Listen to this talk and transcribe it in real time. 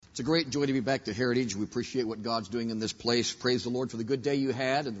a great joy to be back to Heritage. We appreciate what God's doing in this place. Praise the Lord for the good day you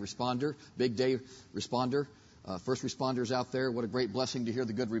had and the responder, big day responder, first responders out there. What a great blessing to hear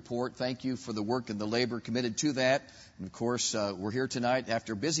the good report. Thank you for the work and the labor committed to that. And of course, we're here tonight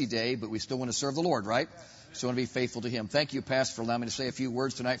after a busy day, but we still want to serve the Lord, right? So want to be faithful to Him. Thank you, Pastor, for allowing me to say a few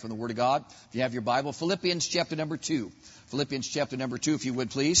words tonight from the Word of God. If you have your Bible, Philippians chapter number 2. Philippians chapter number 2, if you would,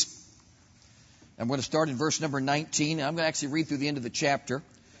 please. I'm going to start in verse number 19. I'm going to actually read through the end of the chapter.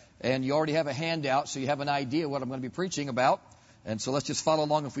 And you already have a handout, so you have an idea what I'm going to be preaching about. And so let's just follow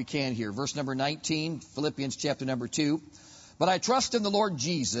along if we can here. Verse number 19, Philippians chapter number 2. But I trust in the Lord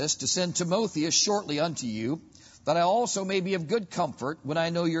Jesus to send Timotheus shortly unto you, that I also may be of good comfort when I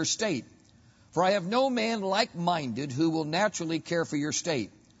know your state. For I have no man like-minded who will naturally care for your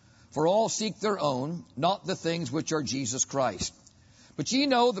state. For all seek their own, not the things which are Jesus Christ. But ye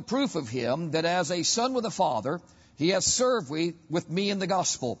know the proof of him, that as a son with a father, he hath served with me in the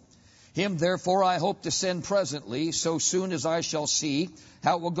gospel. Him therefore I hope to send presently, so soon as I shall see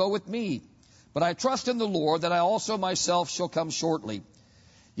how it will go with me. But I trust in the Lord that I also myself shall come shortly.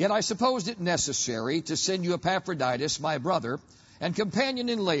 Yet I supposed it necessary to send you Epaphroditus, my brother, and companion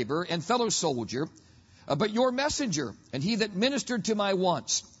in labor, and fellow soldier, but your messenger, and he that ministered to my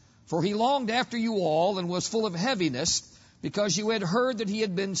wants. For he longed after you all, and was full of heaviness, because you had heard that he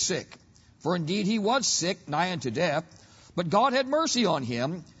had been sick. For indeed he was sick, nigh unto death. But God had mercy on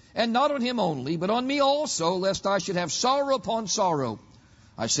him, and not on him only, but on me also, lest I should have sorrow upon sorrow.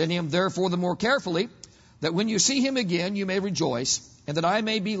 I send him therefore the more carefully, that when you see him again you may rejoice, and that I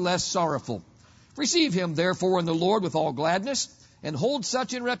may be less sorrowful. Receive him therefore in the Lord with all gladness, and hold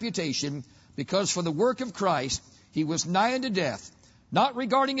such in reputation, because for the work of Christ he was nigh unto death, not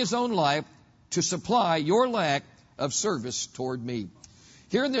regarding his own life, to supply your lack of service toward me.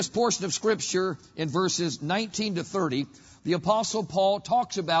 Here in this portion of Scripture, in verses 19 to 30, the Apostle Paul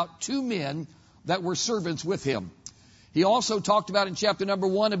talks about two men that were servants with him. He also talked about in chapter number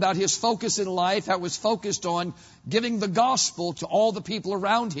 1 about his focus in life, how it was focused on giving the gospel to all the people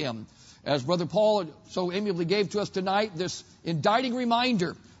around him. As Brother Paul so amiably gave to us tonight, this indicting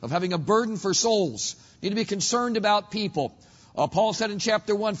reminder of having a burden for souls. You need to be concerned about people. Paul said in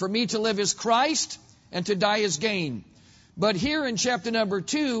chapter 1, for me to live is Christ, and to die is gain. But here in chapter number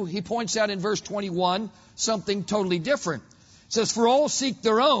 2, he points out in verse 21 something totally different. It says, for all seek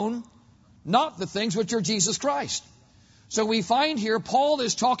their own, not the things which are Jesus Christ. So we find here Paul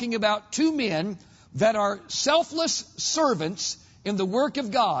is talking about two men that are selfless servants in the work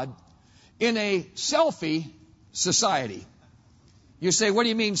of God in a selfie society. You say, what do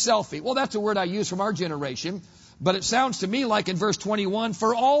you mean selfie? Well, that's a word I use from our generation. But it sounds to me like in verse 21,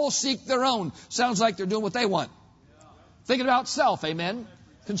 for all seek their own. Sounds like they're doing what they want. Thinking about self, amen?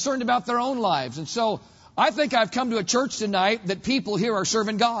 Concerned about their own lives. And so I think I've come to a church tonight that people here are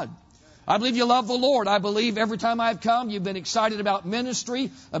serving God. I believe you love the Lord. I believe every time I've come, you've been excited about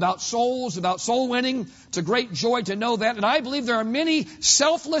ministry, about souls, about soul winning. It's a great joy to know that. And I believe there are many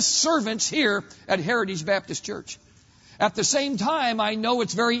selfless servants here at Heritage Baptist Church. At the same time, I know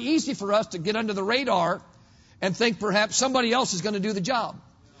it's very easy for us to get under the radar and think perhaps somebody else is going to do the job.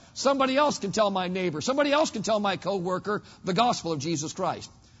 Somebody else can tell my neighbor. Somebody else can tell my coworker the gospel of Jesus Christ.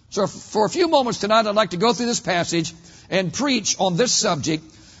 So for a few moments tonight, I'd like to go through this passage and preach on this subject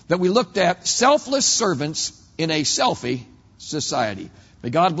that we looked at, selfless servants in a selfie society. May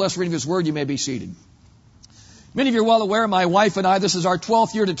God bless the reading of His Word. You may be seated. Many of you are well aware, my wife and I, this is our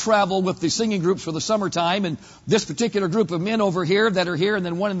 12th year to travel with the singing groups for the summertime. And this particular group of men over here that are here, and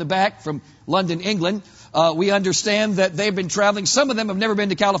then one in the back from London, England, we understand that they've been traveling. Some of them have never been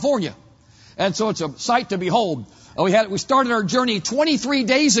to California. And so it's a sight to behold. We started our journey 23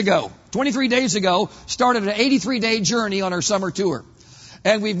 days ago. 23 days ago, started an 83-day journey on our summer tour.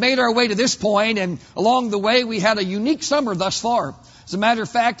 And we've made our way to this point, and along the way, we had a unique summer thus far. As a matter of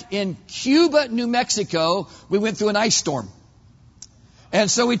fact, in Cuba, New Mexico, we went through an ice storm. And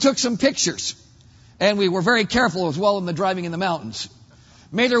so we took some pictures. And we were very careful as well in the driving in the mountains.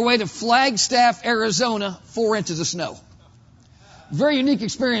 Made our way to Flagstaff, Arizona, 4 inches of snow. Very unique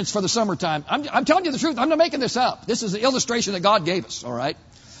experience for the summertime. I'm telling you the truth. I'm not making this up. This is the illustration that God gave us, all right?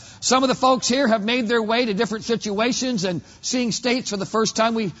 Some of the folks here have made their way to different situations and seeing states for the first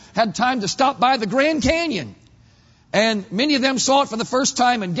time. We had time to stop by the Grand Canyon. And many of them saw it for the first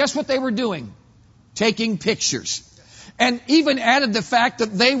time. And guess what they were doing? Taking pictures. And even added the fact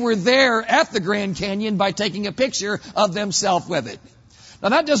that they were there at the Grand Canyon by taking a picture of themselves with it. Now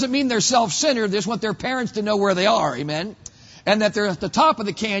that doesn't mean they're self-centered. They just want their parents to know where they are. Amen. And that they're at the top of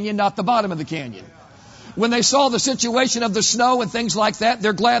the canyon, not the bottom of the canyon. When they saw the situation of the snow and things like that,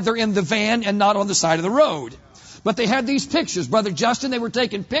 they're glad they're in the van and not on the side of the road. But they had these pictures. Brother Justin, they were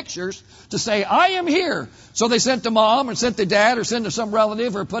taking pictures to say, I am here. So they sent to mom or sent to dad or sent to some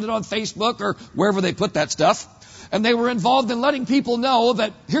relative or put it on Facebook or wherever they put that stuff. And they were involved in letting people know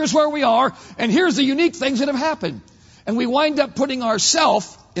that here's where we are and here's the unique things that have happened. And we wind up putting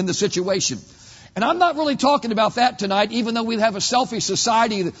ourselves in the situation. And I'm not really talking about that tonight, even though we have a selfie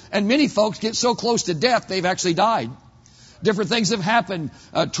society and many folks get so close to death they've actually died. Different things have happened,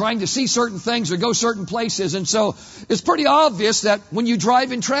 trying to see certain things or go certain places. And so it's pretty obvious that when you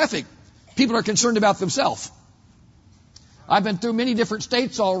drive in traffic, people are concerned about themselves. I've been through many different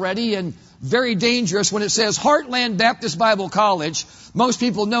states already, and very dangerous when it says Heartland Baptist Bible College. Most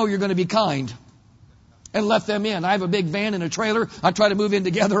people know you're going to be kind and let them in. I have a big van and a trailer. I try to move in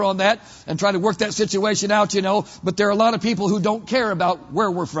together on that and try to work that situation out, But there are a lot of people who don't care about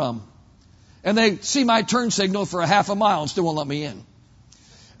where we're from. And they see my turn signal for a half a mile and still won't let me in.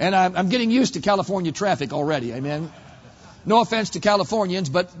 And I'm getting used to California traffic already. Amen. No offense to Californians,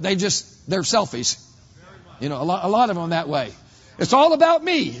 but they're selfies. A lot of them that way. It's all about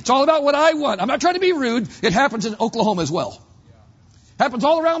me. It's all about what I want. I'm not trying to be rude. It happens in Oklahoma as well. Happens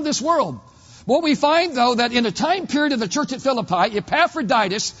all around this world. What we find, though, that in a time period of the church at Philippi,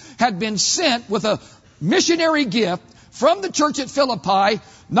 Epaphroditus had been sent with a missionary gift from the church at Philippi,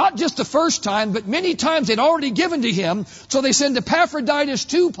 not just the first time, but many times they'd already given to him. So they send Epaphroditus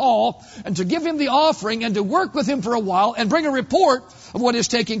to Paul and to give him the offering and to work with him for a while and bring a report of what is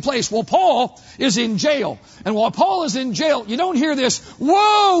taking place. Well, Paul is in jail. And while Paul is in jail, you don't hear this,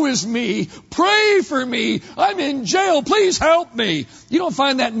 woe is me, pray for me, I'm in jail, please help me. You don't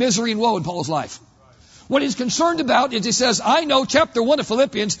find that misery and woe in Paul's life. What he's concerned about is he says, I know, chapter 1 of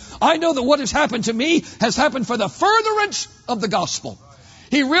Philippians, I know that what has happened to me has happened for the furtherance of the gospel.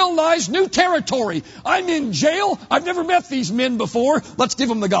 He realized new territory. I'm in jail. I've never met these men before. Let's give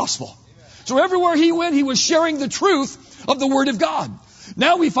them the gospel. So everywhere he went, he was sharing the truth of the Word of God.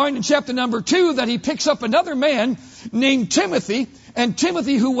 Now we find in chapter number 2 that he picks up another man named Timothy, and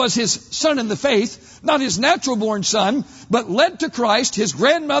Timothy, who was his son in the faith, not his natural born son, but led to Christ. His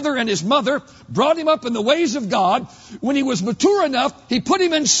grandmother and his mother brought him up in the ways of God. When he was mature enough, he put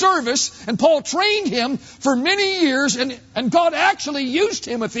him in service, and Paul trained him for many years, and God actually used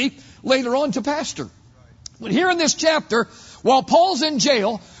Timothy later on to pastor. But here in this chapter, while Paul's in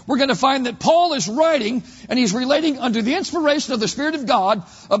jail, we're going to find that Paul is writing, and he's relating under the inspiration of the Spirit of God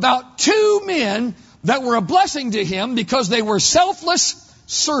about two men that were a blessing to him because they were selfless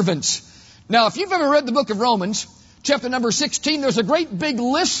servants. Now, if you've ever read the book of Romans, chapter number 16, there's a great big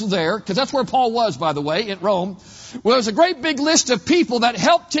list there, because that's where Paul was, by the way, in Rome. Well, there's a great big list of people that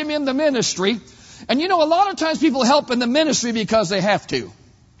helped him in the ministry. And a lot of times people help in the ministry because they have to.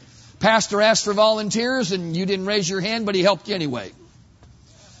 Pastor asked for volunteers, and you didn't raise your hand, but he helped you anyway.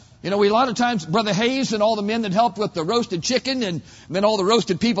 We a lot of times, Brother Hayes and all the men that helped with the roasted chicken and then all the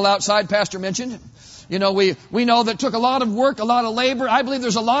roasted people outside Pastor mentioned. We know that took a lot of work, a lot of labor. I believe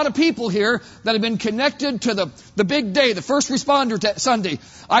there's a lot of people here that have been connected to the big day, the first responder Sunday.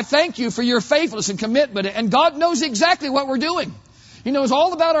 I thank you for your faithfulness and commitment. And God knows exactly what we're doing. He knows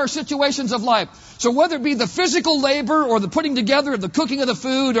all about our situations of life. So whether it be the physical labor or the putting together of the cooking of the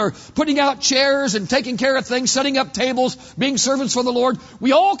food or putting out chairs and taking care of things, setting up tables, being servants for the Lord,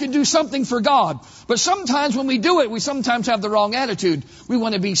 we all can do something for God. But sometimes when we do it, we sometimes have the wrong attitude. We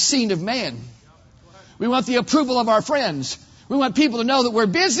want to be seen of man. We want the approval of our friends. We want people to know that we're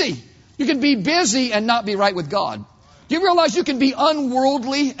busy. You can be busy and not be right with God. Do you realize you can be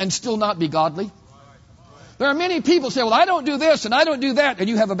unworldly and still not be godly? There are many people who say, well, I don't do this and I don't do that, and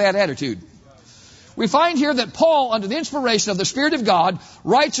you have a bad attitude. We find here that Paul, under the inspiration of the Spirit of God,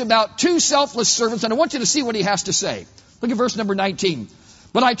 writes about two selfless servants, and I want you to see what he has to say. Look at verse number 19.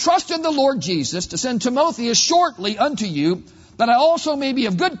 But I trust in the Lord Jesus to send Timotheus shortly unto you, that I also may be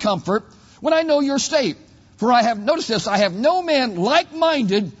of good comfort when I know your state. For I have, notice this, I have no man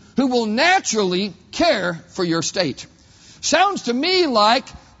like-minded who will naturally care for your state. Sounds to me like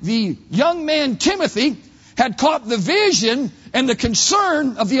the young man Timothy had caught the vision and the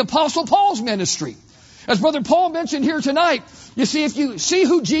concern of the Apostle Paul's ministry. As Brother Paul mentioned here tonight, you see, if you see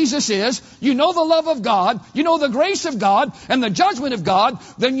who Jesus is, you know the love of God, you know the grace of God and the judgment of God,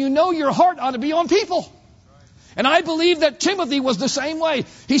 then you know your heart ought to be on people. And I believe that Timothy was the same way.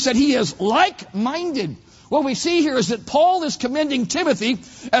 He said he is like-minded. What we see here is that Paul is commending Timothy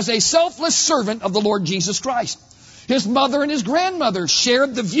as a selfless servant of the Lord Jesus Christ. His mother and his grandmother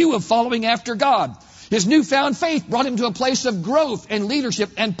shared the view of following after God. His newfound faith brought him to a place of growth and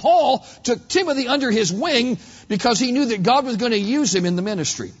leadership. And Paul took Timothy under his wing because he knew that God was going to use him in the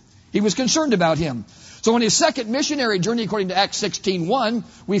ministry. He was concerned about him. So on his second missionary journey, according to Acts 16:1,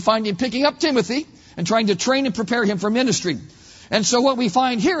 we find him picking up Timothy. and trying to train and prepare him for ministry. And so what we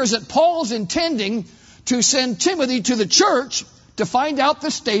find here is that Paul's intending to send Timothy to the church to find out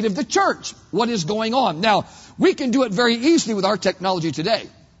the state of the church, what is going on. Now, we can do it very easily with our technology today.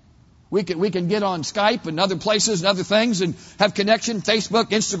 We can get on Skype and other places and other things and have connection,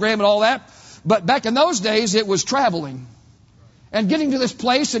 Facebook, Instagram, and all that. But back in those days, it was traveling and getting to this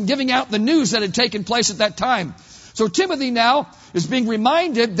place and giving out the news that had taken place at that time. So Timothy now is being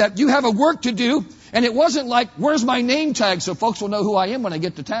reminded that you have a work to do, and it wasn't like, where's my name tag so folks will know who I am when I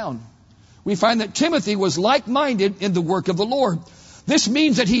get to town. We find that Timothy was like-minded in the work of the Lord. This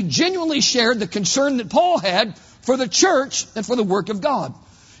means that he genuinely shared the concern that Paul had for the church and for the work of God.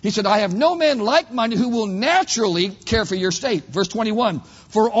 He said, I have no man like-minded who will naturally care for your state. Verse 21,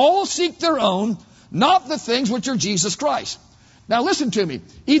 for all seek their own, not the things which are Jesus Christ. Now listen to me.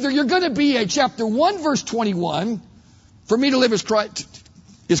 Either you're going to be a chapter 1 verse 21, for me to live is Christ,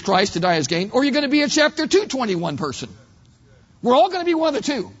 to die is gain, or you're going to be a chapter 2:21 person. We're all going to be one of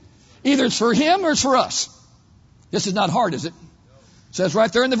the two. Either it's for him or it's for us. This is not hard, is it? It says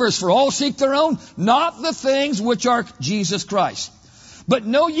right there in the verse, for all seek their own, not the things which are Jesus Christ. But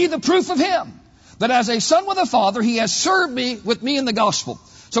know ye the proof of him, that as a son with a father, he has served me with me in the gospel.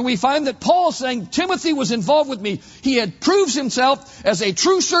 So we find that Paul is saying, Timothy was involved with me. He had proved himself as a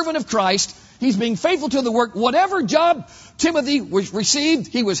true servant of Christ. He's being faithful to the work. Whatever job Timothy received,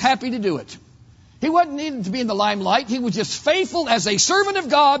 he was happy to do it. He wasn't needed to be in the limelight. He was just faithful as a servant of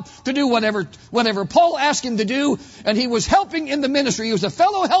God to do whatever Paul asked him to do. And he was helping in the ministry. He was a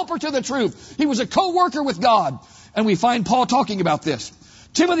fellow helper to the truth. He was a co-worker with God. And we find Paul talking about this.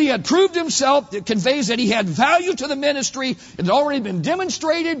 Timothy had proved himself. It conveys that he had value to the ministry. It had already been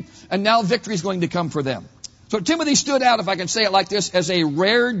demonstrated. And now victory is going to come for them. So Timothy stood out, if I can say it like this, as a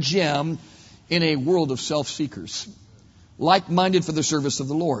rare gem in a world of self-seekers, like-minded for the service of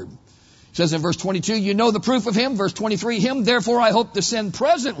the Lord. It says in verse 22, you know the proof of him. Verse 23, him therefore I hope to send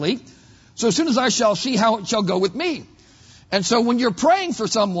presently, so as soon as I shall see how it shall go with me. And so when you're praying for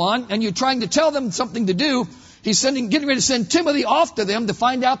someone and you're trying to tell them something to do, he's getting ready to send Timothy off to them to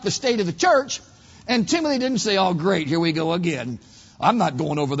find out the state of the church. And Timothy didn't say, oh great, here we go again. I'm not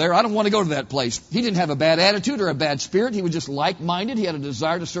going over there. I don't want to go to that place. He didn't have a bad attitude or a bad spirit. He was just like-minded. He had a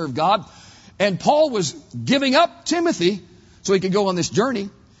desire to serve God. And Paul was giving up Timothy so he could go on this journey.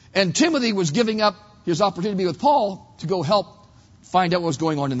 And Timothy was giving up his opportunity to be with Paul to go help find out what was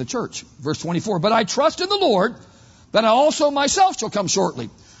going on in the church. Verse 24, but I trust in the Lord that I also myself shall come shortly.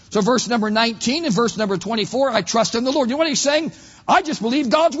 So verse number 19 and verse number 24, I trust in the Lord. You know what he's saying? I just believe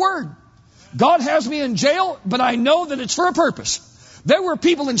God's word. God has me in jail, but I know that it's for a purpose. There were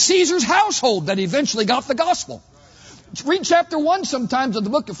people in Caesar's household that eventually got the gospel. Read chapter 1 sometimes of the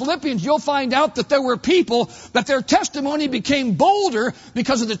book of Philippians. You'll find out that there were people that their testimony became bolder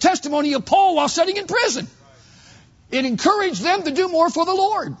because of the testimony of Paul while sitting in prison. It encouraged them to do more for the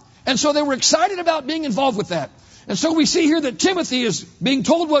Lord. And so they were excited about being involved with that. And so we see here that Timothy is being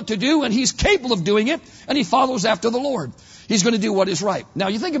told what to do, and he's capable of doing it, and he follows after the Lord. He's going to do what is right. Now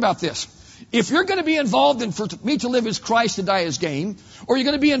you think about this. If you're going to be involved in for me to live as Christ, to die as gain, or you're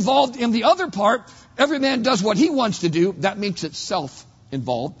going to be involved in the other part, every man does what he wants to do, that makes it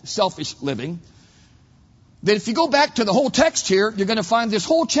self-involved, selfish living. Then if you go back to the whole text here, you're going to find this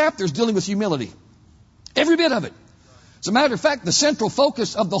whole chapter is dealing with humility. Every bit of it. As a matter of fact, the central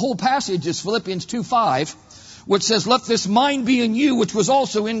focus of the whole passage is Philippians 2:5, which says, let this mind be in you, which was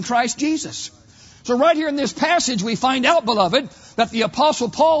also in Christ Jesus. So right here in this passage, we find out, beloved, that the Apostle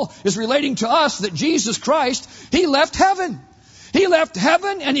Paul is relating to us that Jesus Christ, he left heaven. He left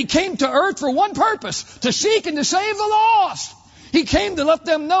heaven and he came to earth for one purpose, to seek and to save the lost. He came to let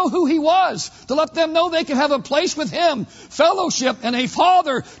them know who he was, to let them know they could have a place with him, fellowship and a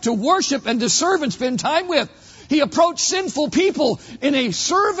father to worship and to serve and spend time with. He approached sinful people in a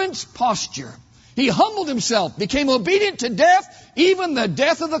servant's posture. He humbled himself, became obedient to death, even the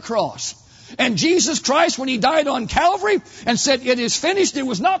death of the cross. And Jesus Christ, when he died on Calvary and said, it is finished, it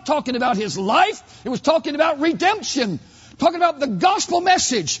was not talking about his life. It was talking about redemption, talking about the gospel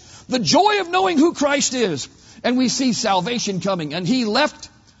message, the joy of knowing who Christ is. And we see salvation coming. And he left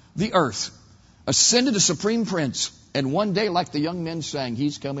the earth, ascended to supreme prince. And one day, like the young men sang,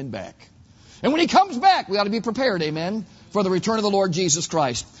 he's coming back. And when he comes back, we ought to be prepared, amen, for the return of the Lord Jesus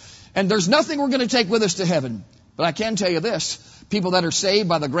Christ. And there's nothing we're going to take with us to heaven. But I can tell you this, people that are saved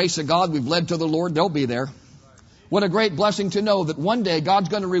by the grace of God, we've led to the Lord, they'll be there. What a great blessing to know that one day God's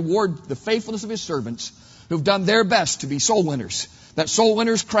going to reward the faithfulness of his servants who've done their best to be soul winners. That soul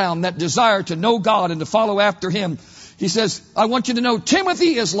winner's crown, that desire to know God and to follow after him. He says, I want you to know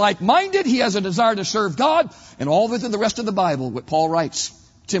Timothy is like-minded. He has a desire to serve God. And all within the rest of the Bible, what Paul writes,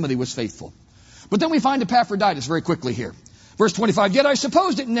 Timothy was faithful. But then we find Epaphroditus very quickly here. Verse 25, yet I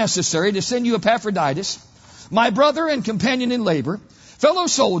supposed it necessary to send you Epaphroditus, my brother and companion in labor, fellow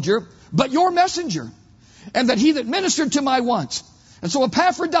soldier, but your messenger, and that he that ministered to my wants. And so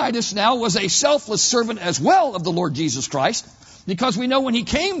Epaphroditus now was a selfless servant as well of the Lord Jesus Christ, because we know when he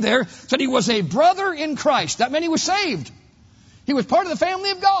came there, that he was a brother in Christ. That meant he was saved. He was part of the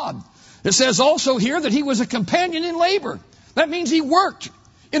family of God. It says also here that he was a companion in labor. That means he worked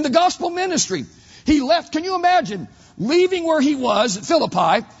in the gospel ministry. He left, can you imagine, leaving where he was at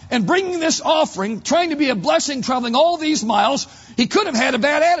Philippi and bringing this offering, trying to be a blessing, traveling all these miles. He could have had a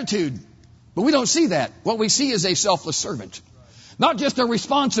bad attitude, but we don't see that. What we see is a selfless servant. Not just a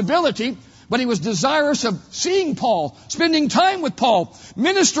responsibility, but he was desirous of seeing Paul, spending time with Paul,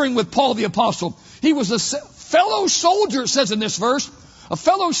 ministering with Paul the apostle. He was a fellow soldier, it says in this verse, a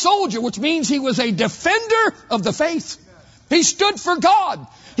fellow soldier, which means he was a defender of the faith. He stood for God.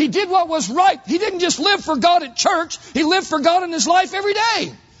 He did what was right. He didn't just live for God at church. He lived for God in his life every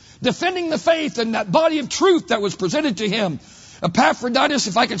day, defending the faith and that body of truth that was presented to him. Epaphroditus,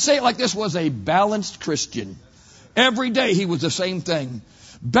 if I could say it like this, was a balanced Christian. Every day he was the same thing.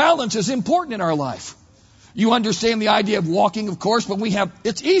 Balance is important in our life. You understand the idea of walking, of course, but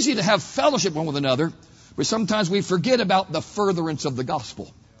it's easy to have fellowship one with another, but sometimes we forget about the furtherance of the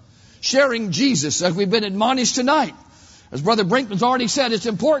gospel. Sharing Jesus, as we've been admonished tonight. As Brother Brinkman's already said, it's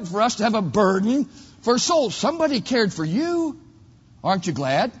important for us to have a burden for souls. Somebody cared for you. Aren't you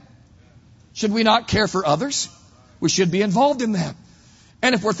glad? Should we not care for others? We should be involved in that.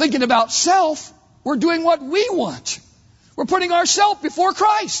 And if we're thinking about self, we're doing what we want. We're putting ourselves before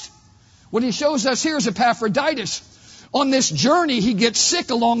Christ. What he shows us here is Epaphroditus. On this journey, he gets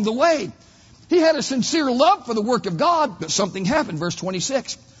sick along the way. He had a sincere love for the work of God, but something happened. Verse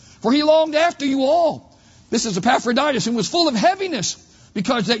 26. For he longed after you all. This is Epaphroditus, and was full of heaviness,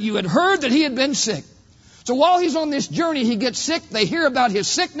 because that you had heard that he had been sick. So while he's on this journey, he gets sick. They hear about his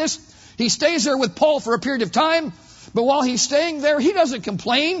sickness. He stays there with Paul for a period of time. But while he's staying there, he doesn't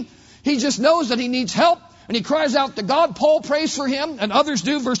complain. He just knows that he needs help. And he cries out to God. Paul prays for him, and others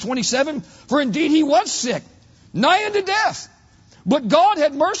do. Verse 27, for indeed he was sick, nigh unto death. But God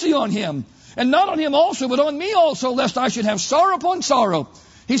had mercy on him, and not on him also, but on me also, lest I should have sorrow upon sorrow.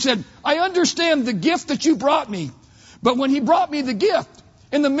 He said, I understand the gift that you brought me. But when he brought me the gift,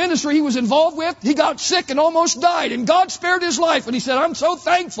 in the ministry he was involved with, he got sick and almost died. And God spared his life. And he said, I'm so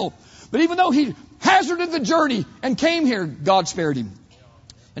thankful. But even though he hazarded the journey and came here, God spared him.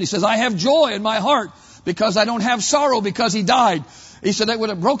 And he says, I have joy in my heart because I don't have sorrow because he died. He said, that would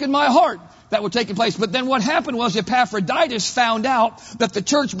have broken my heart. That would take place. But then what happened was Epaphroditus found out that the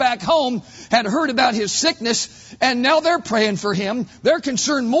church back home had heard about his sickness, and now they're praying for him. They're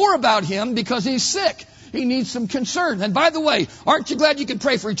concerned more about him because he's sick. He needs some concern. And by the way, aren't you glad you can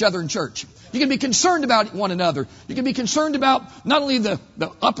pray for each other in church? You can be concerned about one another. You can be concerned about not only the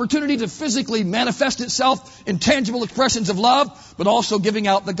opportunity to physically manifest itself in tangible expressions of love, but also giving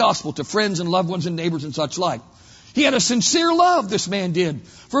out the gospel to friends and loved ones and neighbors and such like. He had a sincere love, this man did,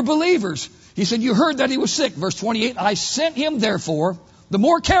 for believers. He said, you heard that he was sick. Verse 28, I sent him therefore the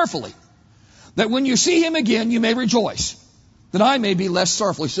more carefully, that when you see him again, you may rejoice, that I may be less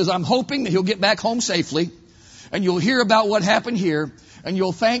sorrowful. He says, I'm hoping that he'll get back home safely, and you'll hear about what happened here, and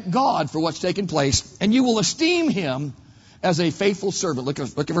you'll thank God for what's taken place, and you will esteem him as a faithful servant. Look at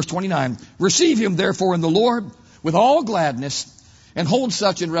verse 29. Receive him therefore in the Lord with all gladness, and hold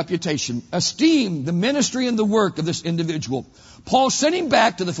such in reputation. Esteem the ministry and the work of this individual. Paul sent him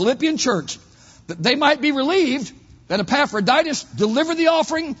back to the Philippian church that they might be relieved that Epaphroditus delivered the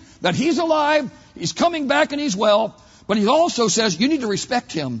offering, that he's alive, he's coming back and he's well. But he also says you need to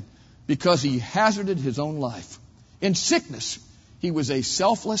respect him because he hazarded his own life. In sickness, he was a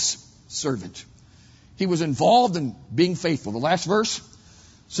selfless servant. He was involved in being faithful. The last verse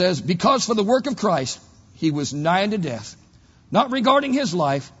says, because for the work of Christ, he was nigh unto death, not regarding his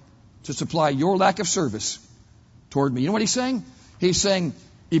life to supply your lack of service toward me. You know what he's saying? He's saying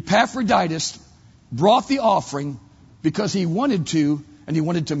Epaphroditus brought the offering because he wanted to, and he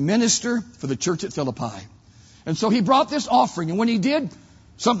wanted to minister for the church at Philippi. And so he brought this offering, and when he did,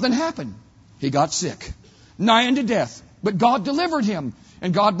 something happened. He got sick, nigh unto death. But God delivered him,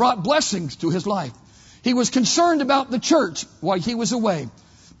 and God brought blessings to his life. He was concerned about the church while he was away.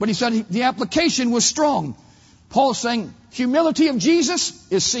 But he said the application was strong. Paul's saying humility of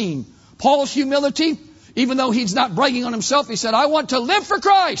Jesus is seen. Paul's humility, even though he's not bragging on himself, he said, I want to live for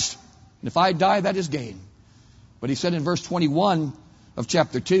Christ. And if I die, that is gain. But he said in verse 21 of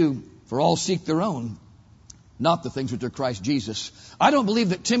chapter 2, for all seek their own, not the things which are Christ Jesus. I don't believe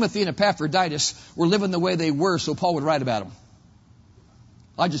that Timothy and Epaphroditus were living the way they were so Paul would write about them.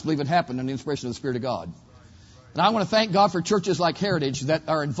 I just believe it happened in the inspiration of the Spirit of God. And I want to thank God for churches like Heritage that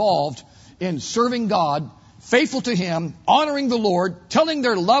are involved in serving God, faithful to Him, honoring the Lord, telling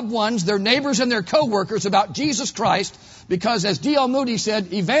their loved ones, their neighbors, and their co-workers about Jesus Christ. Because as D.L. Moody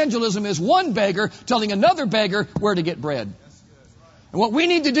said, evangelism is one beggar telling another beggar where to get bread. And what we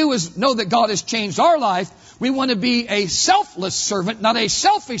need to do is know that God has changed our life. We want to be a selfless servant, not a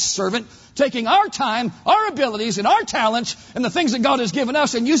selfish servant, taking our time, our abilities, and our talents and the things that God has given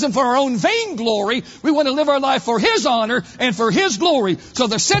us and use them for our own vain glory. We want to live our life for His honor and for His glory. So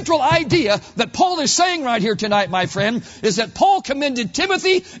the central idea that Paul is saying right here tonight, my friend, is that Paul commended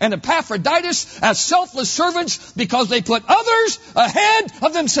Timothy and Epaphroditus as selfless servants because they put others ahead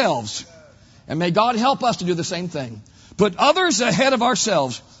of themselves. And may God help us to do the same thing. Put others ahead of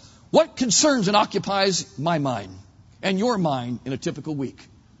ourselves. What concerns and occupies my mind and your mind in a typical week?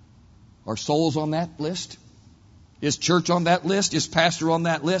 Are souls on that list? Is church on that list? Is pastor on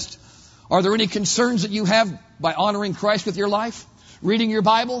that list? Are there any concerns that you have by honoring Christ with your life? Reading your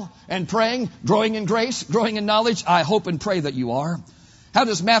Bible and praying, growing in grace, growing in knowledge? I hope and pray that you are. How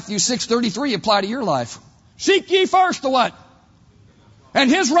does Matthew 6:33 apply to your life? Seek ye first the what? And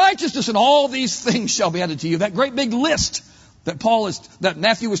His righteousness, and all these things shall be added to you. That great big list that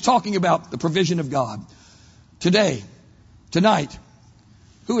Matthew was talking about, the provision of God. Today, tonight,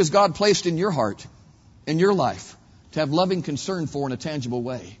 who has God placed in your heart, in your life, to have loving concern for in a tangible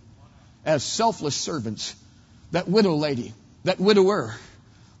way? As selfless servants, that widow lady, that widower,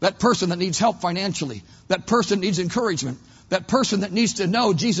 that person that needs help financially, that person that needs encouragement, that person that needs to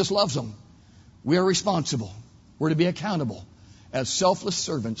know Jesus loves them. We are responsible. We're to be accountable as selfless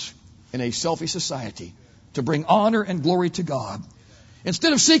servants in a selfish society to bring honor and glory to God.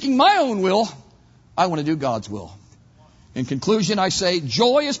 Instead of seeking my own will, I want to do God's will. In conclusion, I say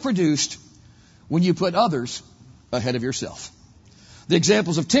joy is produced when you put others ahead of yourself. The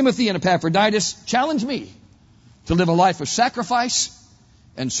examples of Timothy and Epaphroditus challenge me to live a life of sacrifice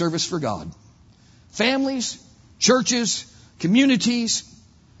and service for God. Families, churches, communities,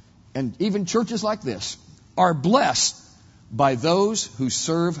 and even churches like this are blessed by those who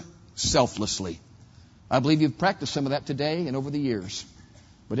serve selflessly. I believe you've practiced some of that today and over the years.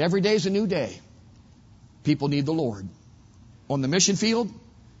 But every day is a new day. People need the Lord. On the mission field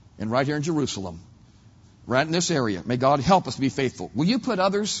and right here in Jerusalem. Right in this area. May God help us to be faithful. Will you put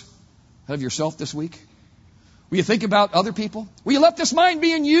others ahead of yourself this week? Will you think about other people? Will you let this mind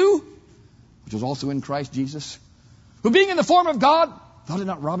be in you, which was also in Christ Jesus, who being in the form of God, thought it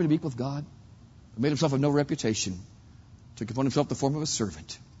not robbery to be equal with God, but made Himself of no reputation, took upon Himself the form of a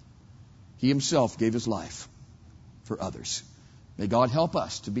servant. He Himself gave His life for others. May God help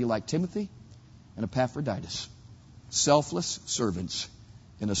us to be like Timothy and Epaphroditus, selfless servants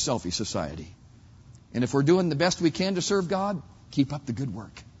in a selfish society. And if we're doing the best we can to serve God, keep up the good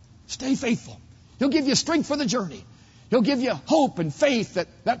work. Stay faithful. He'll give you strength for the journey. He'll give you hope and faith that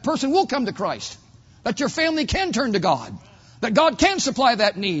that person will come to Christ, that your family can turn to God, that God can supply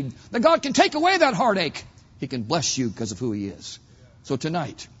that need, that God can take away that heartache. He can bless you because of who He is. So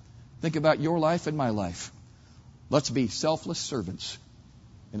tonight, think about your life and my life. Let's be selfless servants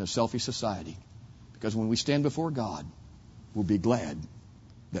in a selfish society. Because when we stand before God, we'll be glad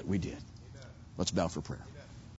that we did. Let's bow for prayer.